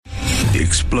The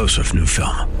explosive new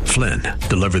film, Flynn,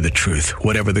 deliver the truth,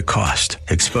 whatever the cost,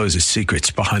 exposes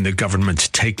secrets behind the government's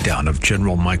takedown of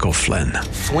General Michael Flynn.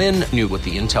 Flynn knew what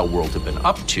the intel world had been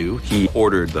up to. He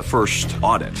ordered the first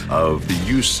audit of the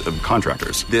use of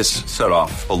contractors. This set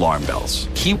off alarm bells.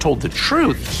 He told the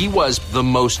truth. He was the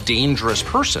most dangerous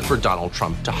person for Donald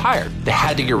Trump to hire. They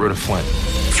had to get rid of Flynn.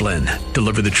 Flynn,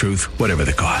 deliver the truth, whatever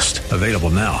the cost. Available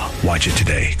now. Watch it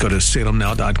today. Go to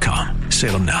salemnow.com.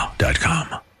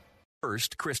 salemnow.com.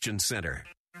 First Christian Center.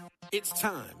 It's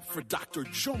time for Dr.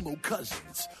 Jomo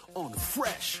Cousins on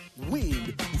Fresh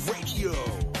Wind Radio.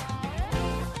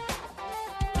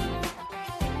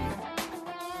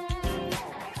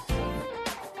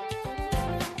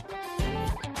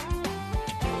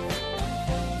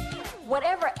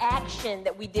 Whatever action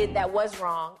that we did that was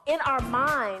wrong, in our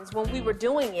minds when we were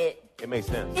doing it, it made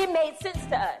sense. It made sense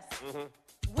to us. Mm-hmm.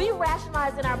 We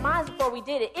rationalized in our minds before we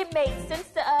did it. It made sense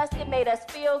to us. It made us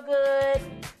feel good.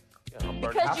 Yeah,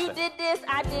 because you did this,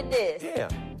 I did this. Yeah.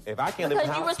 If I can't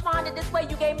because you responded this way,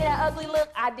 you gave me that ugly look,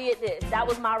 I did this. That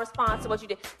was my response to what you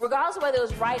did. Regardless of whether it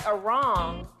was right or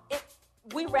wrong,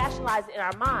 we rationalize it in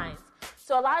our minds.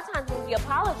 So a lot of times when we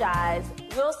apologize,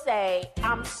 we'll say,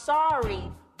 I'm sorry,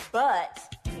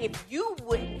 but if you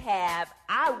wouldn't have,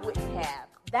 I wouldn't have.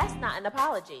 That's not an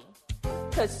apology.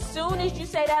 Because soon as you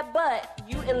say that but,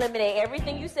 you eliminate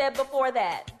everything you said before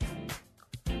that.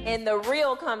 And the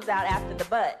real comes out after the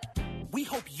but. We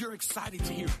hope you're excited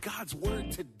to hear God's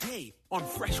word today on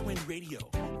Fresh Wind Radio.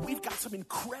 We've got some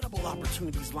incredible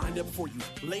opportunities lined up for you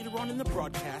later on in the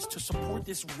broadcast to support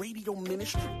this radio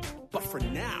ministry. But for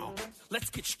now,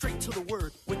 let's get straight to the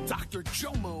word with Dr.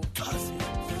 Jomo Cousins.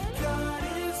 God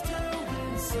is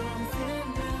doing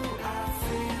something new. I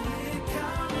feel it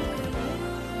coming.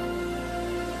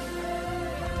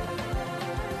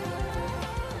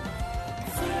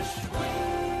 Fresh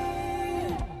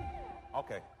Wind.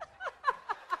 Okay.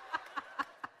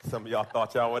 Some of y'all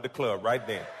thought y'all were at the club right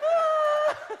then.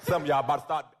 Some of y'all about to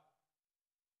start.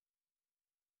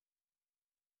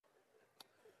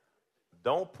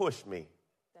 Don't push me.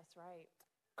 That's right.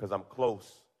 Because I'm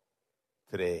close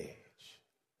to the edge.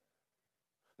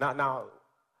 Now,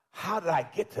 how did I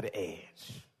get to the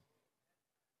edge?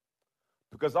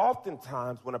 Because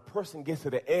oftentimes when a person gets to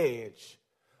the edge,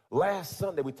 last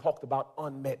Sunday we talked about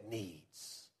unmet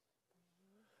needs.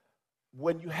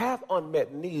 When you have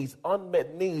unmet needs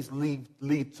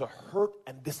lead to hurt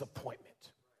and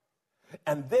disappointment.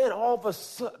 And then all of a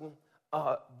sudden,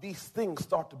 these things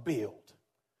start to build.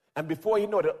 And before you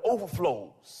know it, it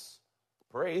overflows.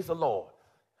 Praise the Lord.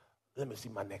 Let me see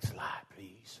my next slide,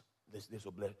 please. This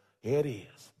will bless. Here it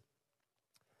is.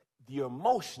 The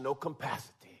emotional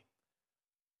capacity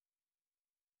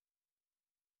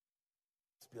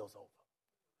spills over.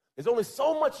 There's only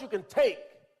so much you can take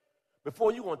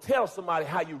before you're going to tell somebody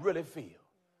how you really feel.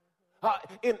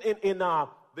 In the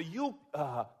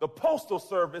postal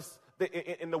service,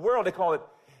 in the world, they call it,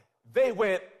 they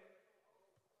went.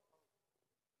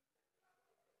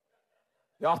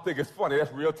 Y'all think it's funny.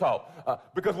 That's real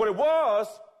talk. Because what it was,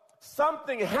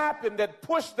 something happened that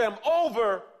pushed them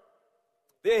over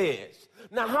the edge.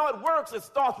 Now, how it works, it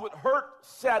starts with hurt,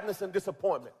 sadness, and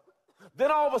disappointment. Then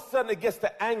all of a sudden, it gets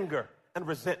to anger and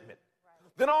resentment.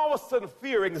 Then all of a sudden,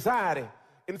 fear, anxiety,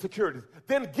 insecurities.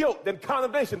 Then guilt, then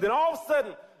condemnation. Then all of a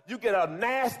sudden, you get a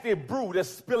nasty brew that's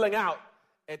spilling out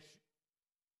at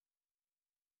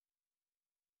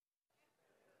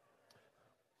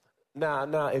you.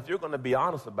 Now, if you're going to be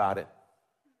honest about it,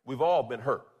 we've all been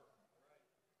hurt.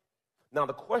 Now,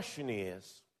 the question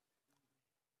is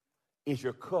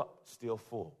your cup still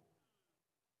full?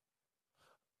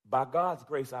 By God's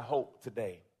grace, I hope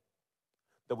today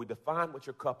that we define what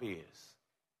your cup is,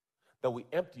 that we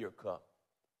empty your cup,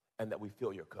 and that we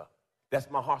fill your cup. That's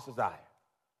my heart's desire.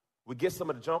 We get some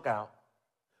of the junk out,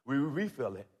 we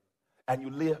refill it, and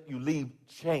you leave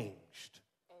changed.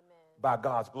 Amen. By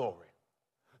God's glory.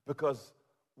 Because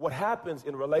what happens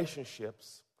in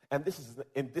relationships, and this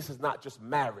is not just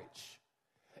marriage,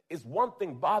 is one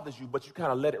thing bothers you, but you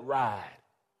kind of let it ride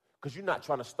because you're not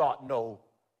trying to start no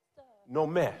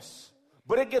mess.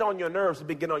 But it get on your nerves. It's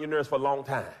been getting on your nerves for a long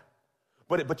time.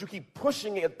 But you keep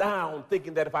pushing it down,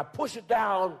 thinking that if I push it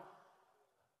down,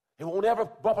 it won't ever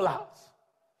bubble out.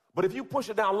 But if you push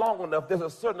it down long enough, there's a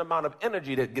certain amount of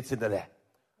energy that gets into that.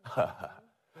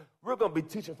 We're going to be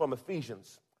teaching from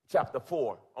Ephesians chapter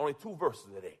 4, only 2 verses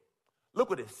today. Look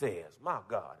what it says. My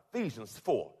God, Ephesians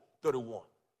 4:31.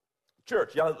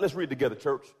 Church, y'all, let's read together,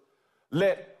 church.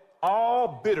 Let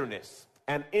all bitterness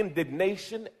and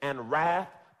indignation and wrath,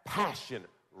 passion,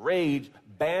 rage,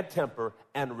 bad temper,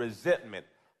 and resentment,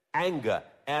 anger,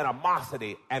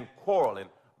 animosity, and quarreling,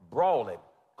 brawling,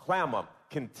 clamor,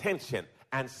 contention,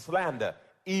 and slander,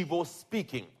 evil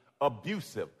speaking,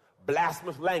 abusive,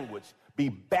 blasphemous language be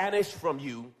banished from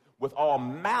you with all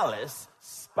malice,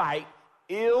 spite,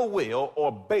 ill will,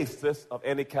 or baseness of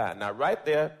any kind. Now, right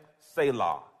there,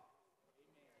 Selah.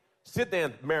 Sit there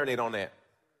and marinate on that.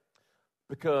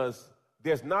 Because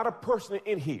there's not a person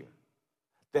in here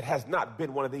that has not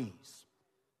been one of these.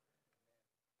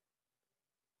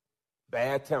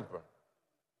 Bad temper.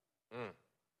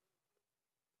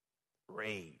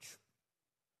 Rage.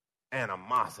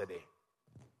 Animosity.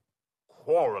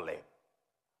 Quarreling.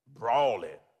 Brawling.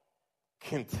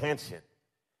 Contention.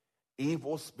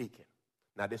 Evil speaking.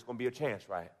 Now, this is going to be a chance,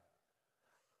 right?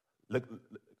 Look,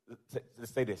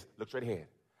 let's say this. Look straight ahead.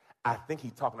 I think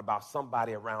he's talking about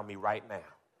somebody around me right now.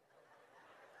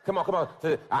 Come on.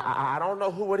 I don't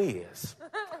know who it is,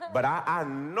 but I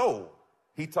know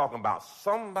he's talking about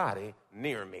somebody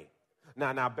near me.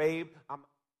 Now, babe,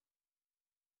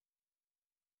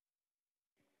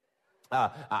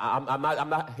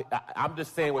 I'm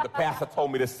just saying what the pastor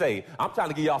told me to say. I'm trying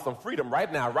to give y'all some freedom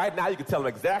right now. Right now, you can tell them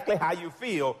exactly how you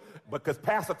feel because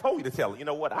pastor told you to tell them. You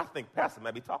know what? I think pastor may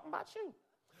be talking about you.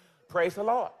 Praise the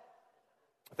Lord.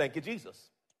 Thank you, Jesus.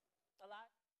 A lot.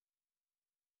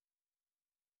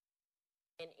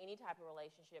 In any type of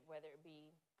relationship, whether it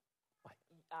be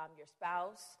your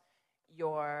spouse,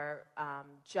 your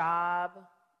job,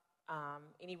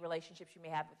 any relationships you may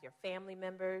have with your family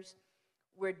members,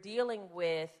 we're dealing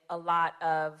with a lot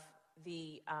of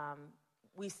the,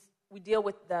 we don't deal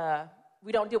with the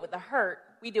hurt,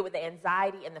 we deal with the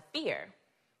anxiety and the fear.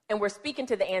 And we're speaking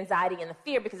to the anxiety and the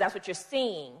fear because that's what you're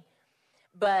seeing.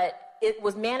 But it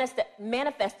was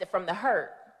manifested from the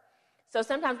hurt. So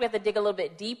sometimes we have to dig a little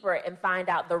bit deeper and find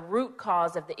out the root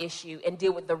cause of the issue and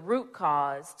deal with the root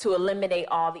cause to eliminate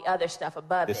all the other stuff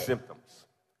above it. The symptoms.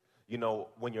 You know,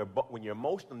 when your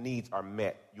emotional needs are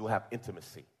met, you'll have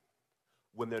intimacy.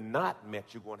 When they're not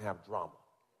met, you're going to have drama.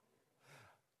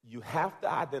 You have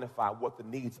to identify what the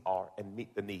needs are and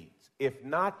meet the needs. If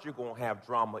not, you're going to have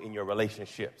drama in your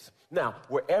relationships. Now,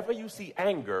 wherever you see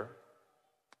anger,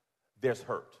 there's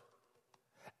hurt.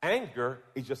 Anger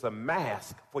is just a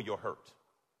mask for your hurt.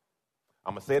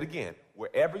 I'm going to say it again.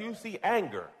 Wherever you see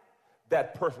anger,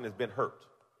 that person has been hurt.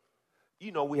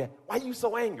 You know, why are you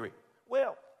so angry?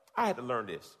 Well, I had to learn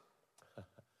this.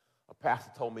 A pastor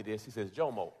told me this. He says,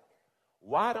 Jomo,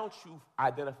 why don't you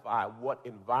identify what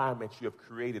environment you have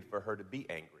created for her to be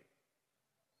angry?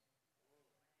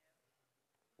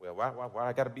 Well, why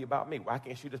I got to be about me? Why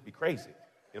can't she just be crazy?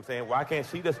 You know what I'm saying? Why can't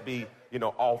she just be,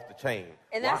 off the chain?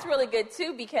 And that's really good,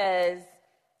 too, because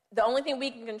the only thing we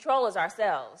can control is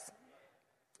ourselves.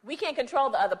 We can't control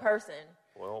the other person.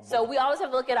 So we always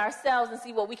have to look at ourselves and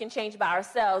see what we can change about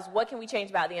ourselves. What can we change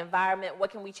about the environment?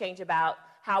 What can we change about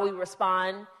how we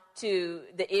respond to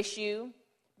the issue?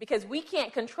 Because we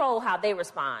can't control how they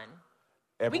respond.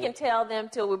 We can tell them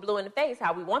till we're blue in the face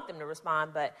how we want them to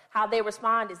respond, but how they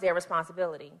respond is their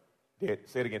responsibility.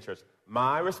 Say it again, church.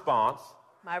 My response.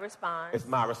 My response. It's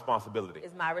my responsibility.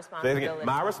 Is my responsibility. Say it again.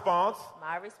 My response.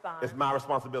 My response. It's my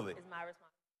responsibility. Is my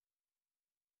responsibility.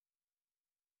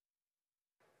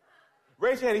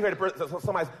 Raise your hand. You heard the person.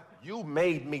 Somebody says, you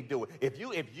made me do it. If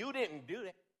you didn't do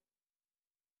that,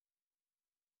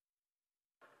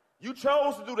 you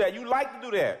chose to do that. You like to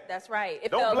do that. That's right.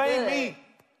 It Don't felt blame good. me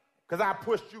because I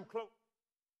pushed you close.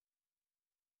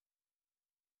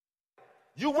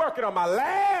 You working on my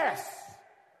last.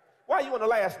 Why are you on the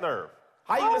last nerve?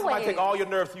 How you let somebody take all your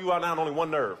nerves so you are down only one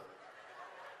nerve?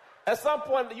 At some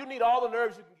point, you need all the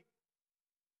nerves you can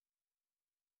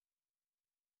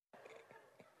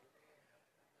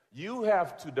get. You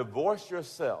have to divorce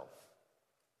yourself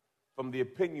from the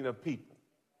opinion of people.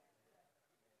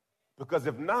 Because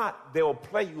if not, they'll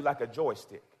play you like a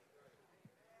joystick.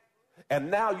 And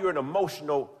now you're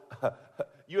emotionally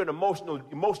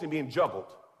being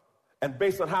juggled. And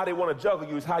based on how they want to juggle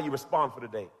you is how you respond for the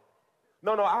day.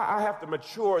 No, I have to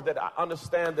mature that I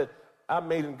understand that I'm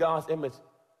made in God's image.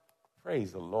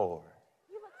 Praise the Lord.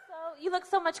 You look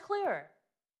so much clearer.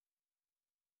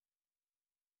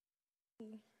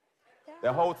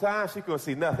 The whole time she couldn't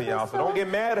see nothing, y'all. So don't get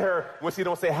mad at her when she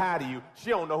don't say hi to you. She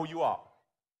don't know who you are.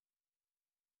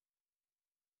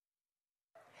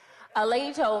 A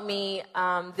lady told me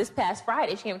this past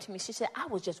Friday, she came to me, she said, I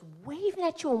was just waving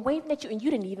at you, and you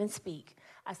didn't even speak.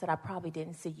 I said, I probably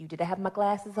didn't see you. Did I have my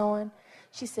glasses on?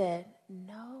 She said,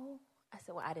 no. I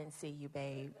said, well, I didn't see you,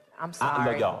 babe. I'm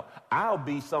sorry. Look, y'all, I'll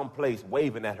be someplace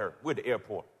waving at her. We're at the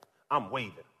airport. I'm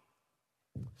waving.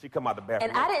 She come out the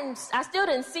bathroom. And I still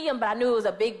didn't see him, but I knew it was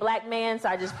a big black man, so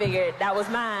I just figured that was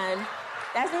mine.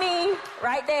 That's me,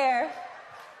 right there.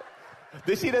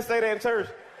 Did she just say that in church?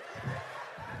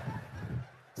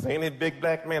 Seeing this big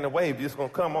black man, the wave just gonna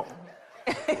come on.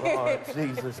 Lord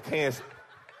Jesus, cancer.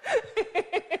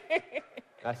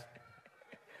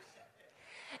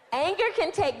 Anger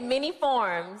can take many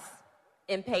forms.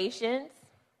 Impatience.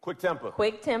 Quick temper.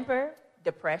 Quick temper.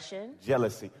 Depression.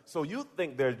 Jealousy. So you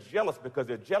think they're jealous because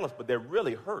they're jealous, but they're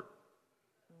really hurt.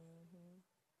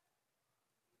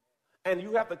 And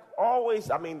you have to always,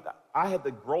 I had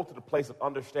to grow to the place of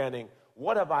understanding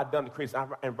what have I done to create this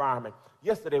environment.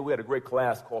 Yesterday we had a great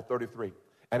class called 33,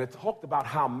 and it talked about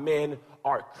how men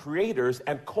are creators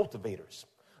and cultivators.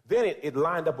 Then it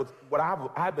lined up with what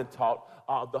I've been taught.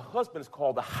 The husband is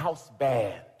called the house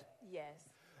band. Yes.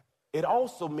 It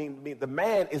also means the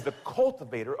man is the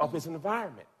cultivator of his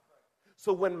environment.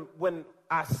 So when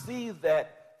I see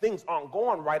that things aren't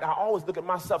going right, I always look at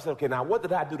myself and say, okay, now what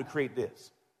did I do to create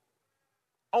this?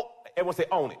 Oh, everyone say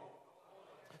own it.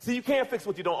 See, you can't fix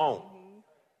what you don't own.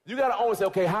 You got to own and say,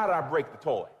 okay, how did I break the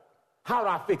toy? How did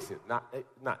I fix it? Not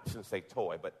shouldn't say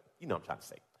toy, but you know what I'm trying to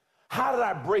say. How did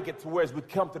I break it to where we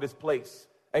come to this place?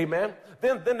 Amen?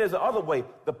 Then there's the other way,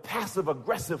 the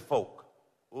passive-aggressive folk.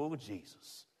 Oh,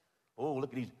 Jesus. Oh, look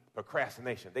at these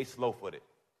procrastination. They slow-footed.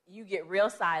 You get real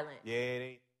silent. Yeah,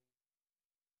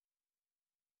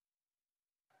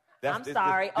 I'm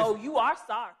sorry. You are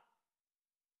sorry.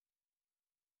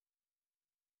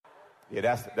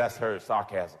 Yeah, that's her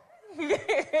sarcasm.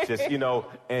 Just,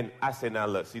 and I said, now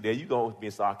look, see, there you go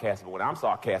being sarcastic. But when I'm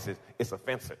sarcastic, it's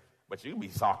offensive. But you can be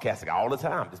sarcastic all the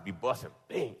time. Just be busting.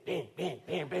 Bang, bang, bang,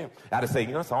 bang, bang. I just say,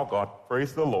 it's all God.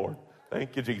 Praise the Lord.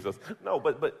 Thank you, Jesus. No,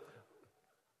 but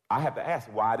I have to ask,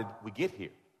 why did we get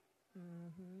here?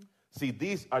 Mm-hmm. See,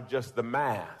 these are just the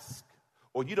mask.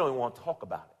 Or you don't even want to talk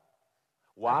about it.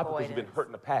 Why? Avoidance. Because you've been hurt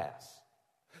in the past.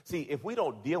 See, if we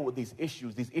don't deal with these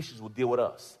issues will deal with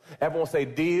us. Everyone say,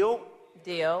 deal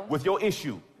with your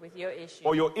issue. With your issue.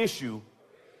 Or your issue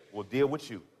will deal with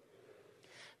you.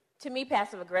 To me,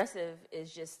 passive-aggressive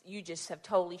is you just have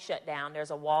totally shut down.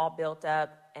 There's a wall built up,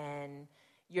 and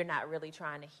you're not really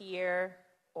trying to hear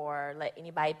or let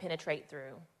anybody penetrate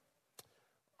through.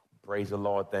 Praise the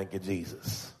Lord. Thank you,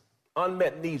 Jesus.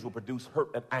 Unmet needs will produce hurt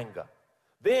and anger.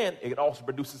 Then it also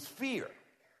produces fear.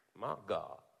 My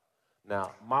God.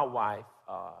 Now, my wife,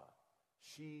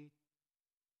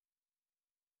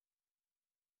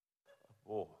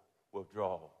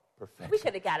 withdrawal, perfection. We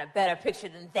could have got a better picture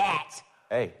than that.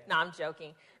 Hey. No, I'm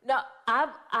joking. No,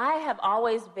 I have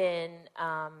always been,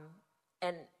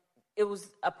 and it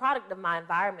was a product of my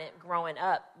environment growing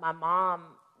up. My mom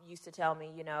used to tell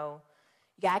me, you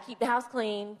got to keep the house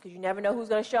clean because you never know who's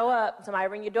going to show up. Somebody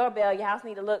ring your doorbell, your house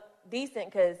need to look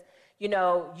decent because,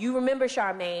 you remember,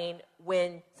 Charmaine,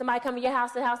 when somebody come to your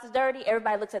house, the house is dirty,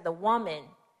 everybody looks at the woman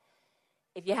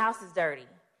if your house is dirty.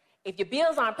 If your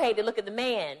bills aren't paid, they look at the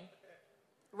man,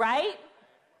 right?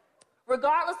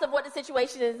 Regardless of what the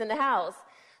situation is in the house.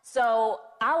 So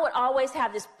I would always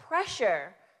have this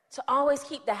pressure to always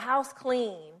keep the house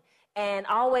clean and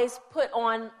always put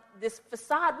on this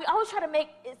facade. We always try to make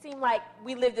it seem like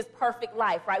we live this perfect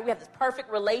life, right? We have this perfect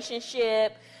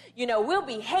relationship. We'll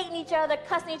be hating each other,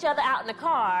 cussing each other out in the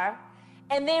car,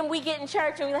 and then we get in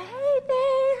church and we're like, hey, babe,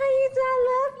 how you doing? I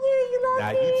love you. You love me.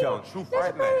 Now, you telling the truth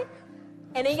right now.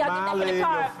 And then y'all get back in the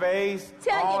car. Face,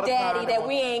 tell your daddy that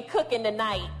we ain't cooking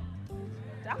tonight.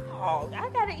 Oh, I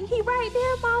got it. He right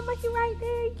there, Mama. He right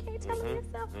there. You can't tell him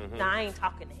yourself. No, I ain't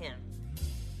talking to him.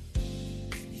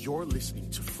 You're listening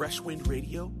to Fresh Wind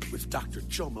Radio with Dr.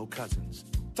 Jomo Cousins.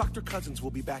 Dr. Cousins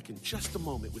will be back in just a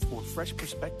moment with more fresh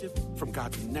perspective from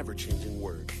God's never-changing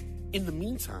word. In the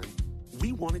meantime,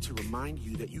 we wanted to remind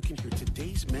you that you can hear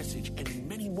today's message and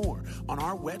many more on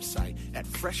our website at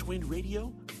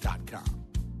freshwindradio.com.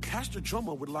 Pastor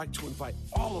Jomo would like to invite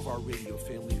all of our radio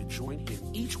family to join him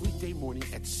each weekday morning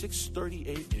at 6:30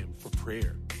 a.m. for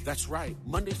prayer. That's right.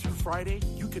 Monday through Friday,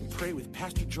 you can pray with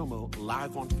Pastor Jomo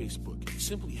live on Facebook.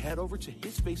 Simply head over to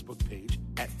his Facebook page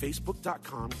at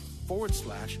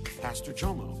facebook.com/Pastor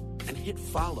Jomo and hit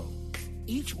follow.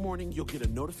 Each morning, you'll get a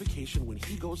notification when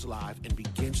he goes live and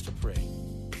begins to pray.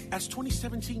 As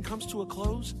 2017 comes to a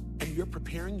close and you're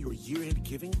preparing your year-end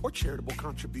giving or charitable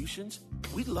contributions,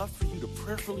 we'd love for you to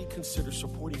prayerfully consider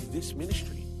supporting this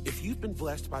ministry. If you've been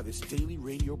blessed by this daily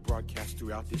radio broadcast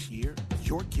throughout this year,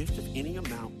 your gift of any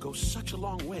amount goes such a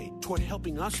long way toward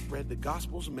helping us spread the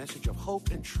gospel's message of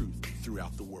hope and truth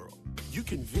throughout the world. You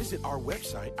can visit our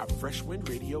website at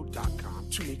freshwindradio.com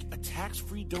to make a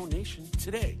tax-free donation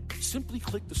today. Simply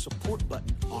click the support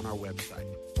button on our website.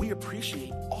 We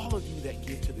appreciate all of you that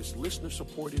give to this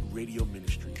listener-supported radio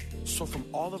ministry. So from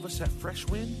all of us at Fresh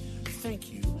Wind,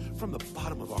 thank you from the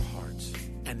bottom of our hearts.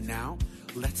 And now,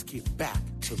 let's get back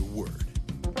to the Word.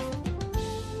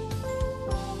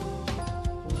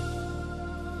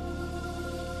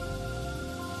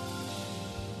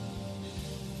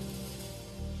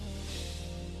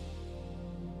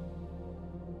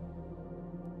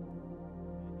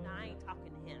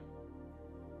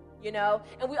 You know,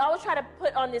 and we always try to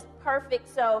put on this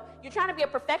perfect, so you're trying to be a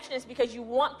perfectionist because you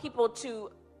want people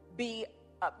to be,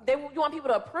 you want people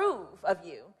to approve of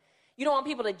you. You don't want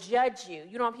people to judge you.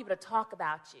 You don't want people to talk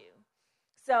about you.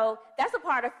 So that's a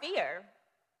part of fear,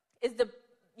 is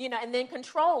and then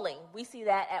controlling. We see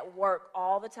that at work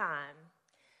all the time.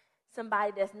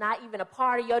 Somebody that's not even a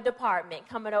part of your department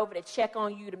coming over to check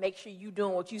on you to make sure you're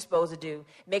doing what you're supposed to do.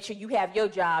 Make sure you have your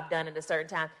job done at a certain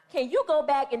time. Can you go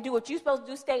back and do what you're supposed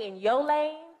to do, stay in your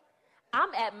lane?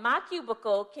 I'm at my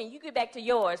cubicle. Can you get back to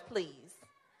yours, please?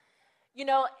 You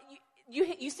know,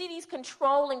 you see that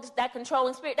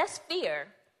controlling spirit. That's fear.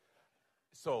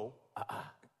 So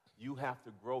you have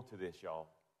to grow to this, y'all.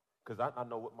 Because I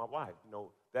know with my wife,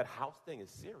 that house thing is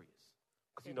serious.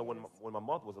 Because, when my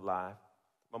mother was alive,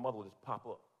 my mother would just pop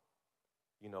up,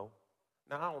 Now,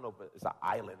 I don't know if it's an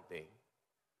island thing,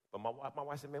 but my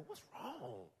wife said, man, what's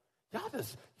wrong?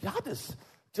 Y'all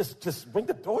just ring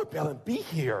the doorbell and be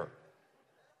here.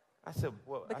 I said,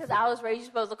 well. Because I was raised, you're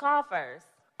supposed to call first.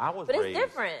 But it's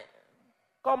different.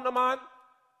 Come, the man.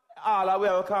 Allah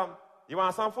will come. You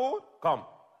want some food? Come.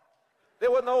 There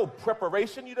was no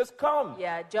preparation. You just come.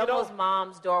 Yeah, Jomo's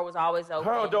mom's door was always open.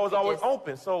 Her door was always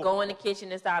open. So go in the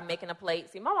kitchen and start making a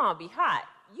plate. See, my mom be hot.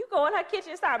 You go in her kitchen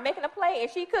and start making a plate, and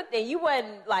she cooked, and you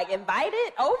wasn't,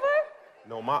 invited over?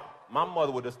 No, my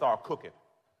mother would just start cooking.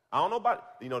 I don't know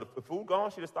about, the food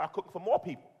gone, she just start cooking for more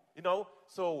people,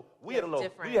 So we had a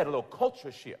little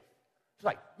culture shift. She's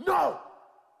like, no!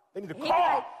 They need to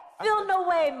call. Feel no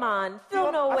way, man.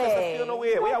 Feel no way. I said, feel no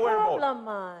way. No we are worried problem,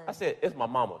 about. man. I said, it's my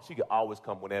mama. She could always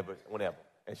come whenever.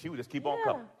 And she would just keep on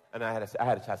coming. And I had to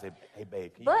try to say, hey,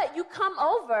 babe, can you... But you come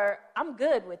over, I'm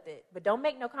good with it. But don't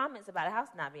make no comments about the house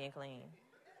not being clean.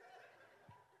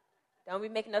 Don't be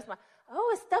making us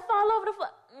it's stuff all over the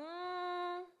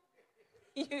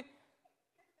floor.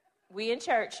 We in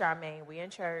church, Charmaine. We in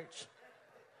church.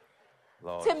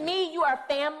 Lord, to me, you are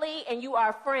family and you are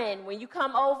a friend. When you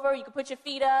come over, you can put your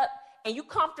feet up and you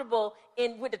comfortable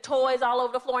with the toys all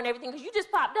over the floor and everything because you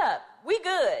just popped up. We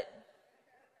good.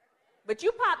 But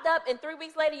you popped up and 3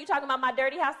 weeks later you talking about my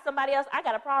dirty house to somebody else. I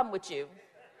got a problem with you.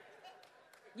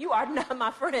 You are not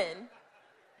my friend.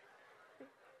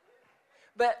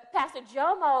 But Pastor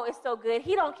Jomo is so good.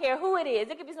 He don't care who it is.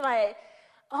 It could be somebody,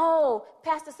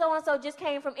 Pastor so-and-so just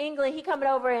came from England. He coming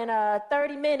over in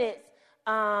 30 minutes.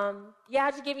 I'll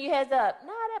just give you a heads up. Nah,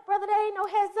 that brother, there ain't no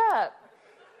heads up.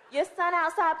 Your son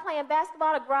outside playing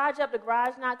basketball, the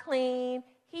garage not clean.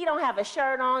 He don't have a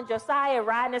shirt on. Josiah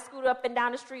riding a scooter up and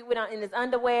down the street in his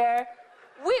underwear.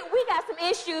 We got some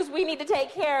issues we need to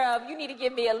take care of. You need to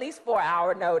give me at least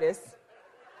 4-hour notice.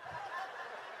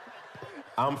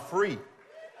 I'm free.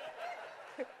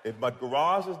 If my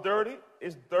garage is dirty,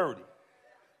 it's dirty.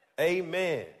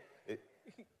 Amen.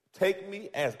 Take me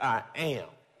as I am.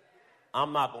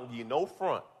 I'm not going to give you no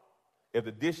front. If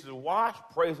the dishes are washed,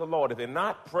 praise the Lord. If they're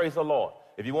not, praise the Lord.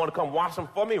 If you want to come wash them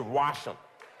for me, wash them.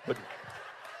 But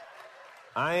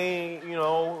I ain't,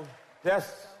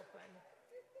 that's...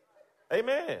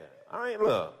 Amen. I ain't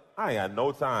got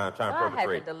no time trying to perpetrate. God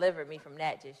hasn't delivered me from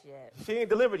that just yet. She ain't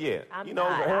delivered yet.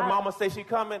 Her mama say she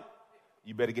coming.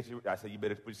 You better I said, you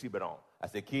better put your seatbelt on. I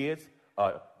said, kids,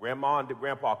 grandma and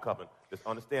grandpa coming. Just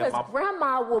understand. Because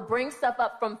grandma will bring stuff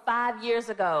up from 5 years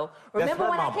ago. Remember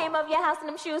when I came over your house and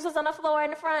them shoes was on the floor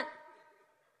in the front?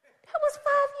 That was 5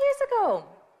 years ago.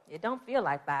 It don't feel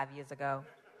like 5 years ago.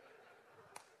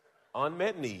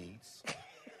 Unmet needs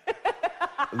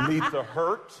lead to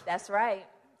hurt. That's right.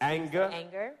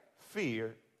 Anger,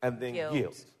 fear, and then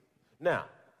guilt. Now,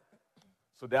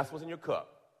 so that's what's in your cup,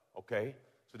 okay?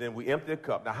 So then we empty the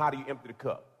cup. Now, how do you empty the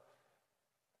cup?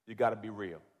 You got to be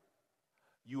real.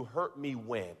 You hurt me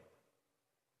when?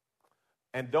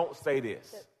 And don't say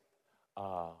this.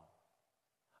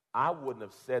 I wouldn't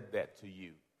have said that to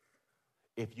you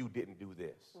if you didn't do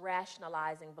this.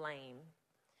 Rationalizing blame.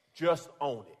 Just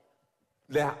own it.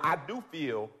 Now, I do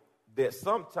feel that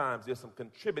sometimes there's some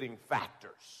contributing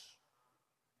factors.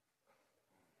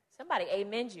 Somebody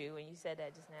amened you when you said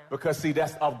that just now. Because, see,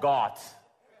 that's of God.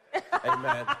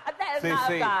 Amen. That is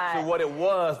not of God. So what it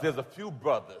was, there's a few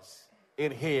brothers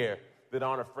in here that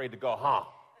aren't afraid to go,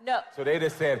 No. So they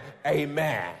just said,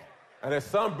 amen. And there's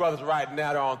some brothers right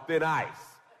now that are on thin ice.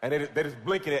 And they're just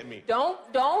blinking at me.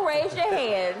 Don't raise your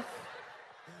hands.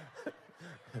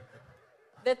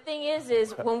 The thing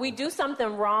is when we do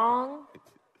something wrong,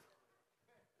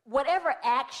 whatever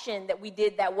action that we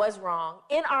did that was wrong,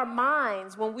 in our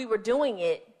minds when we were doing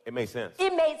it, it made sense.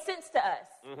 It made sense to us.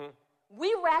 Mm-hmm.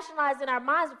 We rationalized in our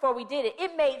minds before we did it.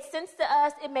 It made sense to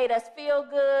us. It made us feel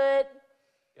good.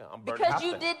 Yeah, I'm burning because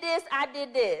you did this, I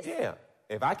did this. Yeah.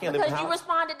 If I can't live in because the you house,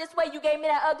 responded this way, you gave me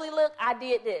that ugly look, I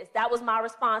did this. That was my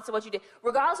response to what you did.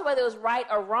 Regardless of whether it was right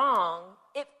or wrong,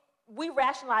 we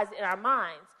rationalize it in our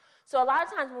minds. So a lot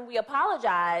of times when we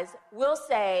apologize, we'll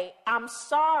say, I'm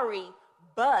sorry,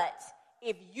 but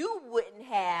if you wouldn't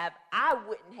have, I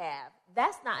wouldn't have.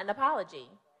 That's not an apology.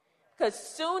 Because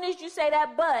soon as you say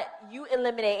that but, you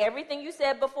eliminate everything you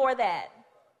said before that.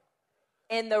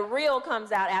 And the real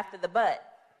comes out after the but.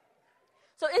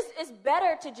 So it's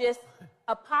better to just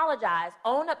apologize,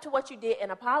 own up to what you did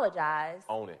and apologize.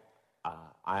 Own it.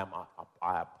 I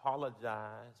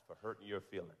apologize for hurting your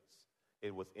feelings.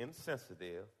 It was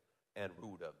insensitive and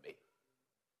rude of me.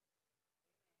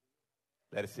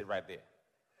 Let it sit right there.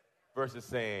 Versus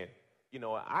saying, you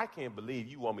know, I can't believe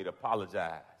you want me to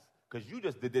apologize because you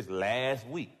just did this last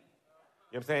week.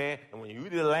 You know what I'm saying? And when you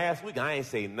did it last week, I ain't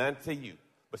say nothing to you.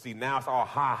 But see, now it's all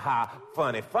ha-ha,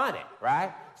 funny,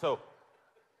 right? So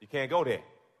you can't go there.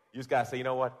 You just got to say, you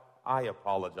know what? I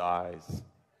apologize.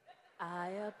 I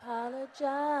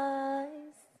apologize.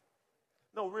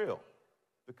 No, real.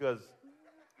 Because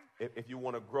if you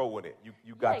want to grow with it,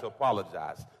 you got to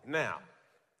apologize. Now,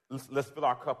 let's fill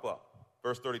our cup up.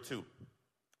 Verse 32.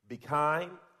 Be kind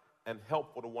and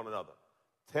helpful to one another.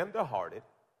 Tender-hearted,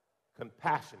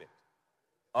 compassionate.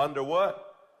 Under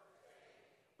what?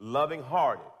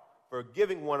 Loving-hearted.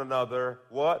 Forgiving one another,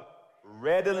 what?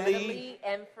 Readily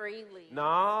and freely.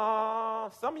 Nah,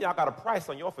 some of y'all got a price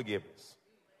on your forgiveness.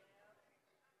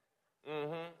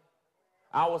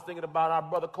 I was thinking about our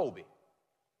brother Kobe.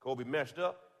 Kobe messed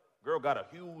up. Girl got a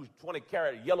huge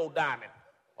 20-carat yellow diamond.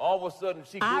 All of a sudden,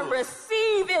 she grew I up.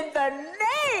 receive in the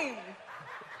name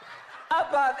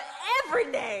above every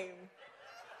name.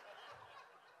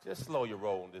 Just slow your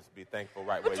roll and just be thankful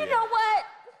right but where you you're know what?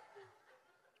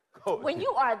 Kobe. When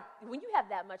you have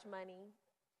that much money,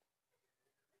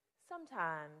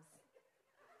 sometimes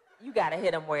you got to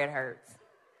hit them where it hurts.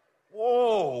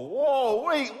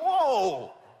 Whoa.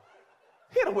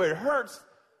 Hit him where it hurts.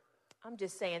 I'm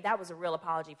just saying that was a real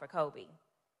apology for Kobe.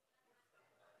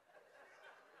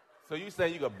 So you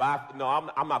saying you could buy? No,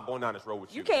 I'm not going down this road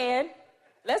with you. You can.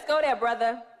 Let's go there,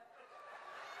 brother.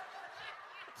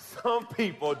 Some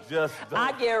people just don't.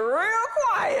 I get real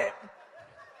quiet.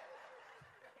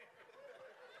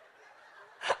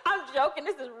 I'm joking.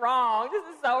 This is wrong. This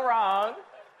is so wrong.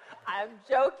 I'm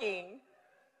joking.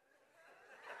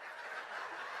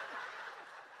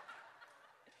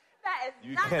 That is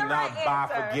You not the right cannot buy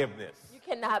answer. forgiveness. You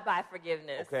cannot buy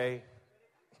forgiveness. Okay?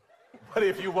 But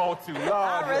if you want to, Lord.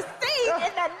 I receive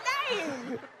in the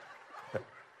name.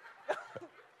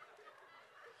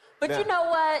 But Now, you know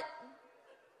what?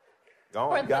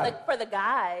 Go on, For the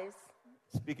guys,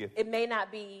 Speak it. it may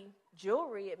not be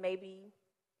jewelry. It may be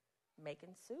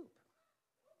making soup.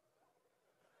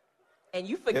 And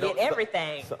you forget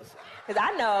everything. Because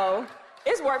I know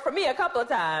it's worked for me a couple of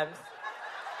times.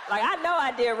 Like, I know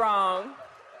I did wrong.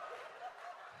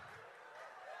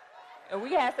 And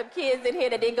we had some kids in here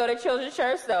that didn't go to children's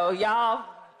church, so y'all,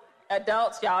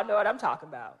 adults, y'all know what I'm talking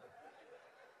about.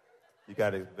 You got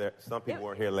to. Some people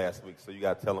weren't here last week, so you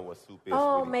got to tell them what soup is.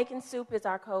 Oh, sweetie. making soup is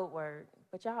our code word.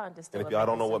 But y'all understand. And if y'all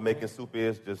don't know what making soup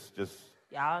is, just.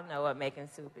 Y'all know what making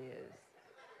soup is.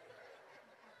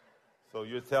 So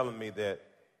you're telling me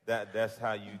that's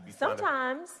how you be.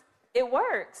 Sometimes it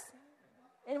works.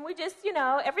 And we just,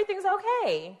 everything's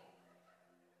okay.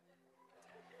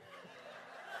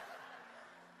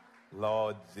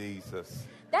 Lord Jesus.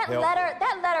 That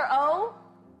letter O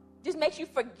just makes you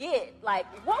forget, like,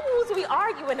 what was we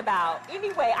arguing about?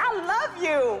 Anyway, I love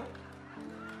you.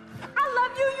 I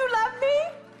love you. You love me.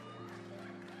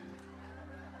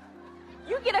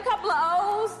 You get a couple of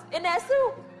O's in that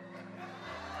soup.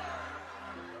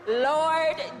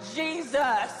 Lord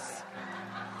Jesus.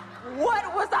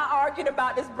 What was I arguing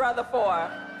about this brother for?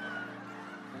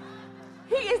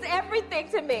 He is everything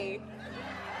to me.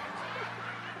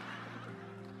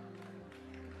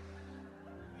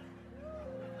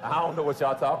 I don't know what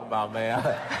y'all talking about, man.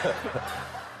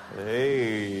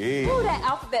 Hey. Ooh, that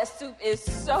alphabet soup is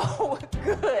so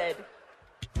good.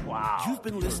 Wow. You've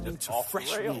been listening to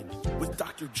Fresh Wind with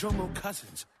Dr. Jomo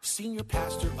Cousins, Senior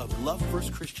Pastor of Love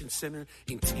First Christian Center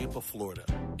in Tampa, Florida.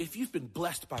 If you've been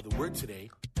blessed by the word today,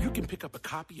 you can pick up a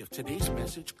copy of today's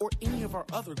message or any of our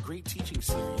other great teaching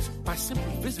series by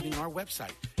simply visiting our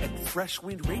website at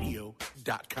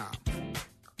freshwindradio.com.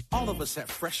 All of us at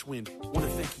Fresh Wind want to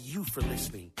thank you for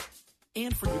listening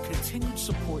and for your continued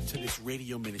support to this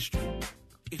radio ministry.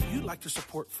 If you'd like to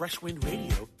support Fresh Wind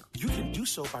Radio, you can do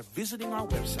so by visiting our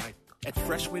website at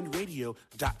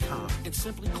freshwindradio.com and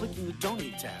simply clicking the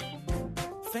Donate tab.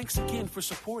 Thanks again for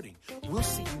supporting. We'll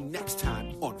see you next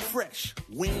time on Fresh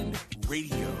Wind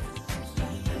Radio.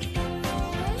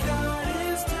 God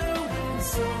is doing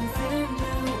something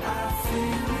new. I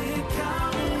feel it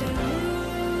coming.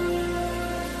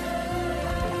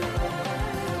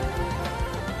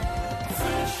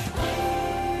 Fresh Wind.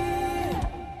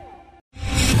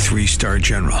 3-star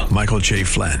General Michael J.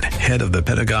 Flynn, head of the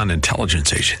Pentagon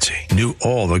Intelligence Agency, knew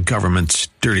all the government's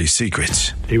dirty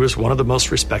secrets. He was one of the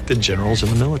most respected generals in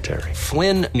the military.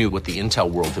 Flynn knew what the intel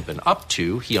world had been up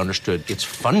to. He understood its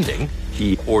funding.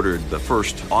 He ordered the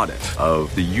first audit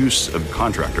of the use of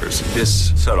contractors.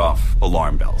 This set off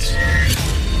alarm bells.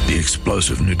 The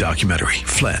explosive new documentary,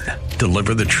 Flynn,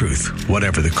 Deliver the Truth,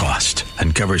 Whatever the Cost,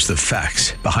 uncovers the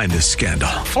facts behind this scandal.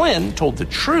 Flynn told the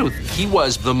truth. He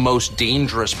was the most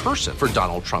dangerous person for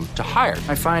Donald Trump to hire.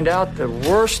 I find out the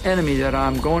worst enemy that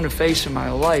I'm going to face in my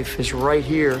life is right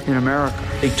here in America.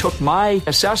 They took my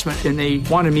assessment and they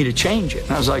wanted me to change it.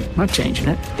 And I was like, I'm not changing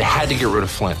it. They had to get rid of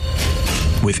Flynn.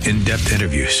 With in-depth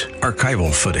interviews,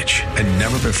 archival footage, and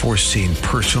never-before-seen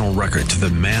personal records of the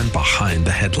man behind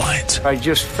the headlines. I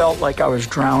just felt like I was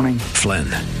drowning. Flynn,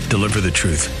 Deliver the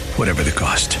Truth, Whatever the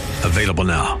Cost. Available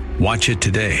now. Watch it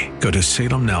today. Go to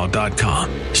salemnow.com.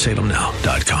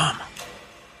 salemnow.com.